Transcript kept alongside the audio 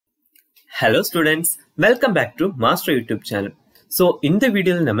Hello students, welcome back to Master YouTube channel. So இந்த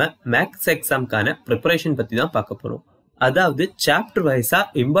வீடியோல நம்ம மேத்ஸ் எக்ஸாம்க்கான preparation பத்தி தான் பார்க்க போறோம். அதாவது chapter வைஸா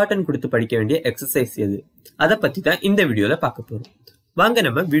இம்பார்ட்டன்ட் கொடுத்து படிக்க வேண்டிய எக்ஸசைஸ் எது அத பத்தி தான் இந்த வீடியோல பார்க்க போறோம். வாங்க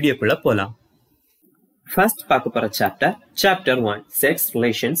நம்ம வீடியோக்குள்ள போலாம். ஃபர்ஸ்ட் பார்க்க போற chapter 1 sets,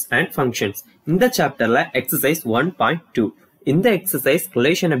 relations and functions. இந்த சாப்டர்ல எக்ஸசைஸ் 1.2. இந்த எக்ஸசைஸ்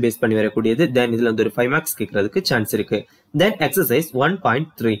ரிலேஷனை பேஸ் பண்ணி வரக்கூடியது. தென் இதுல வந்து ஒரு 5 மார்க்ஸ் கேட்கறதுக்கு சான்ஸ் இருக்கு. தென் எக்ஸசைஸ்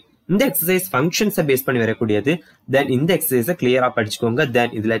 1.3 இந்த எக்ஸசைஸ் ஃபங்க்ஷன்ஸை பேஸ் பண்ணி வரக்கூடியது. தென் இந்த எக்ஸசைஸை கிளியரா படிச்சுக்கோங்க.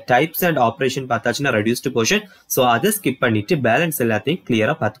 தென் இதுல types and operation பார்த்தாச்சுன்னா reduced portion. So அதை ஸ்கிப் பண்ணிட்டு பேலன்ஸ் எல்லாத்தையும்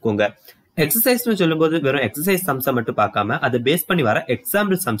கிளியரா பார்த்துக்கோங்க. எக்ஸசைஸ்னு சொல்லும்போது வெறும் எக்ஸசைஸ் சம்ஸை மட்டும் பார்க்காம அதை பேஸ் பண்ணி வர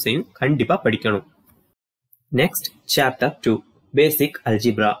எக்ஸாம்பிள் சம்ஸையும் கண்டிப்பா படிக்கணும். நெக்ஸ்ட் சாப்டர் 2 பேசிக்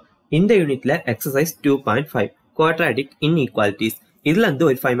அல்ஜிப்ரா. இந்த யூனிட்ல எக்ஸசைஸ் 2.5 குவாட்ராட்டிக் இன்இக்வாலிட்டிஸ். இதுல இருந்து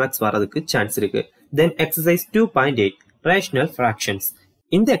ஒரு 5 மார்க்ஸ் வரதுக்கு சான்ஸ் இருக்கு. தென் எக்ஸசைஸ் 2.8 ரேஷனல் ஃபிராக்ஷன்ஸ்.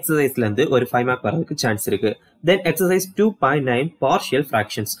 இந்த எக்ஸசைஸ்ல இருந்து ஒரு 5 மார்க் வரதுக்கு சான்ஸ் இருக்கு. தென் எக்ஸசைஸ் 2.9 பார்ஷியல்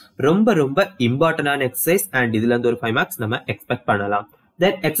ஃபிராக்ஷன்ஸ். ரொம்ப இம்பார்ட்டன்டான எக்ஸசைஸ் அண்ட் இதுல இருந்து ஒரு 5 மார்க்ஸ் நம்ம எக்ஸ்பெக்ட் பண்ணலாம்.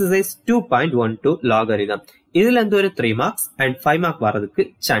 தென் எக்ஸசைஸ் 2.12 லாகரிதம். இதுல இருந்து ஒரு 3 மார்க்ஸ் அண்ட் 5 மார்க் வரதுக்கு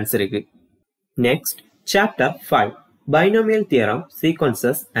சான்ஸ் இருக்கு. Next chapter 5 binomial theorem,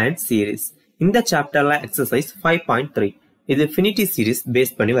 sequences and series. இந்த சாப்டர்ல எக்ஸசைஸ் 5.3 இது ஃபினிட்டி சீரீஸ்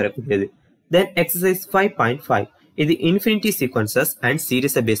பேஸ் பண்ணி வரக்கூடியது. தென் எக்ஸசைஸ் 5.5 இது இன்ஃபினிட்டி சீக்வன்சஸ் அண்ட்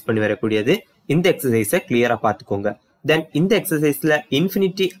சீரீஸை பேஸ் பண்ணி வரக்கூடியது. இந்த எக்ஸசைஸை கிளியரா பார்த்துக்கோங்க. தென் இந்த எக்ஸசைஸ்ல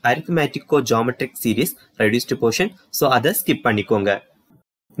infinity அரித்மேட்டிக்கோ geometric series reduced portion. So அதை ஸ்கிப் பண்ணிக்கோங்க.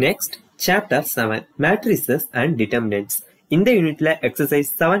 Next chapter 7 matrices and determinants. இந்த யூனிட்ல எக்ஸசைஸ்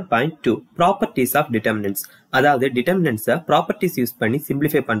 7.2 ப்ராப்பர்ட்டிஸ் ஆஃப் டிட்டர்மினன்ட்ஸ். அதாவது டிட்டர்மினன்ட்ஸை ப்ராப்பர்ட்டிஸ் யூஸ் பண்ணி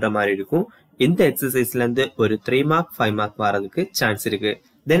சிம்பிளிஃபை பண்ற மாதிரி இருக்கும். இந்த எக்ஸசைஸ்ல இருந்து ஒரு 3 மார்க் 5 மார்க் வரதுக்கு சான்ஸ் இருக்கு.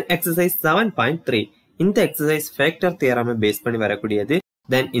 தென் எக்ஸசைஸ் 7.3 இந்த எக்ஸசைஸ் ஃபேக்டர் தியரமை பேஸ் பண்ணி வரக்கூடியது.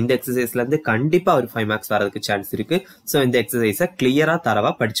 தென் இந்த எக்ஸசைஸ்ல இருந்து கண்டிப்பா ஒரு 5 மார்க்ஸ் வரதுக்கு சான்ஸ் இருக்கு. ஸோ இந்த எக்ஸசைஸை கிளியரா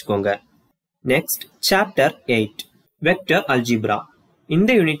தரவா படிச்சுக்கோங்க. Next chapter 8 vector algebra.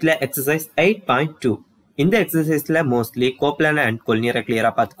 இந்த யூனிட்ல எக்ஸசைஸ் 8.2 இந்த எக்ஸசைஸ்ல மோஸ்ட்லி கோப்லானர் அண்ட் கொலினியரை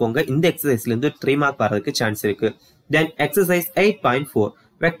கிளியரா பார்த்துக்கோங்க. இந்த எக்ஸசைஸ்ல இருந்து 3 மார்க் வரதுக்கு சான்ஸ் இருக்கு. தென் எக்ஸசைஸ் 8.4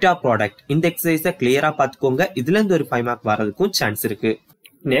 வெக்டர் ப்ராடக்ட். இந்த எக்ஸசைஸை கிளியரா பார்த்துக்கோங்க. இதுல இருந்து ஒரு 5 மார்க் வரதுக்கும் சான்ஸ் இருக்கு.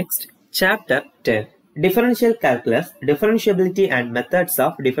 Next chapter 10 differential calculus, differentiability and methods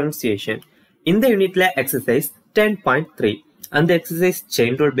of differentiation. இந்த யூனிட்ல எக்ஸசைஸ் 10.3 அந்த எக்ஸசைஸ்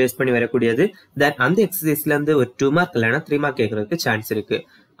செயின் ரூல் பேஸ் பண்ணி வரக்கூடியது. தென் அந்த எக்ஸசைஸ்ல இருந்து ஒரு 2 மார்க் இல்லைன்னா 3 மார்க் கேட்கறதுக்கு சான்ஸ் இருக்கு.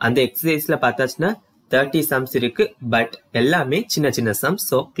 அந்த எக்ஸசைஸ்ல பார்த்தாச்சுன்னா 30 சம்ஸ் இருக்கு. பட் எல்லாமே சின்ன சம்ஸ்.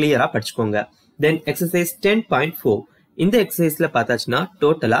 ஸோ கிளியரா படிச்சுக்கோங்க. தென் எக்ஸசைஸ் 10.4 இந்த எக்ஸசைஸ்ல பார்த்தாச்சுன்னா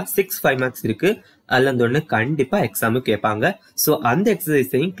டோட்டலா 6 மார்க்ஸ் இருக்கு. அதுல இருந்து ஒண்ணு கண்டிப்பா எக்ஸாமுக்கு கேட்பாங்க. ஸோ அந்த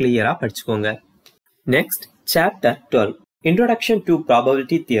எக்ஸசைஸையும் கிளியரா படிச்சுக்கோங்க. Next chapter 12 introduction to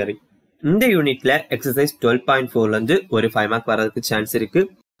probability theory. இந்த யூனிட்ல எக்ஸசைஸ் 12.4ல இருந்து ஒரு 5 மார்க் வரதுக்கு சான்ஸ் இருக்கு.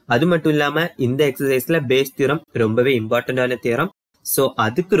 அது மட்டும் இல்லாம இந்த எக்ஸசைஸ்ல பேஸ் தியரம் ரொம்பவே இம்பார்ட்டன்டான தியரம். ஸோ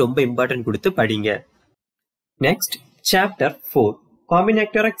அதுக்கு ரொம்ப இம்பார்ட்டன்ட் கொடுத்து படிங்க. Next chapter 4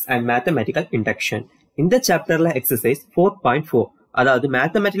 combinatorics and mathematical induction. இந்த சாப்டர்ல எக்ஸசைஸ் 4.4 அதாவது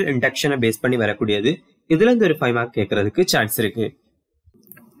மேத்தமெட்டிக்கல் இண்டக்ஷனை பேஸ் பண்ணி வரக்கூடியது. இதுல இருந்து ஒரு 5 மார்க் கேட்கறதுக்கு சான்ஸ் இருக்கு.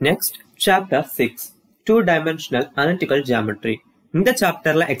 Next chapter 6 two dimensional analytical geometry. இந்த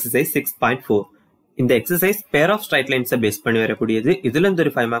சாப்டர்ல எக்ஸசைஸ் 6.4 இந்த exercise pair of straight லைன்ஸை base பண்ணி வரக்கூடியது. இதுல இருந்து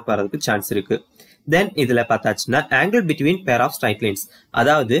ஒரு 5 மார்க் வரதுக்கு சான்ஸ் இருக்கு. தென் இதுல பார்த்தாச்சுன்னா angle between pair of straight lines,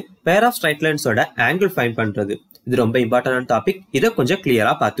 அதாவது pair of straight லைன்ஸோட angle find பண்றது. இது ரொம்ப இம்பார்ட்டன்டான டாபிக். இதை கொஞ்சம்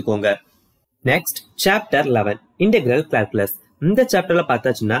கிளியரா பார்த்துக்கோங்க. Next chapter 11 integral calculus. இந்த சாப்டர்ல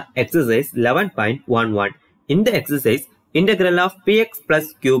பார்த்தாச்சுன்னா எக்ஸசைஸ் 11.11 இந்த exercise integral of px plus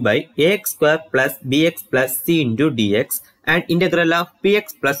q by ax square plus bx plus c into dx and integral of px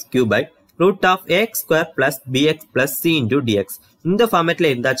plus q by root of ax square plus bx plus c into dx. இந்த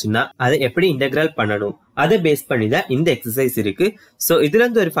ஃபார்மேட்ல இருந்தாச்சுன்னா அதை எப்படி integral பண்ணணும் அதை base பண்ணி தான் இந்த exercise இருக்கு. So இதுல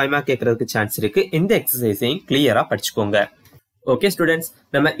இருந்து ஒரு 5 மார்க் கேட்கறதுக்கு சான்ஸ் இருக்கு. இந்த எக்ஸசைஸையும் கிளியரா படிச்சுக்கோங்க. ஓகே ஸ்டூடெண்ட்ஸ்,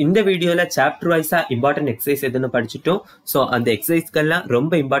 நம்ம இந்த வீடியோல சாப்டர் வைஸா இம்பார்ட்டன்ட் எக்ஸசைஸ் எதுன்னு படிச்சுட்டோம். ஸோ அந்த எக்ஸசைஸ்க்கெல்லாம்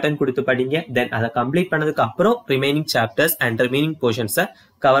ரொம்ப இம்பார்ட்டன்ட் கொடுத்து படிங்க. தென் அதை கம்ப்ளீட் பண்ணதுக்கு அப்புறம் remaining chapters and remaining போர்ஷன்ஸை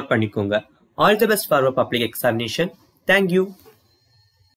cover பண்ணிக்கோங்க. All the best for public examination. Thank you.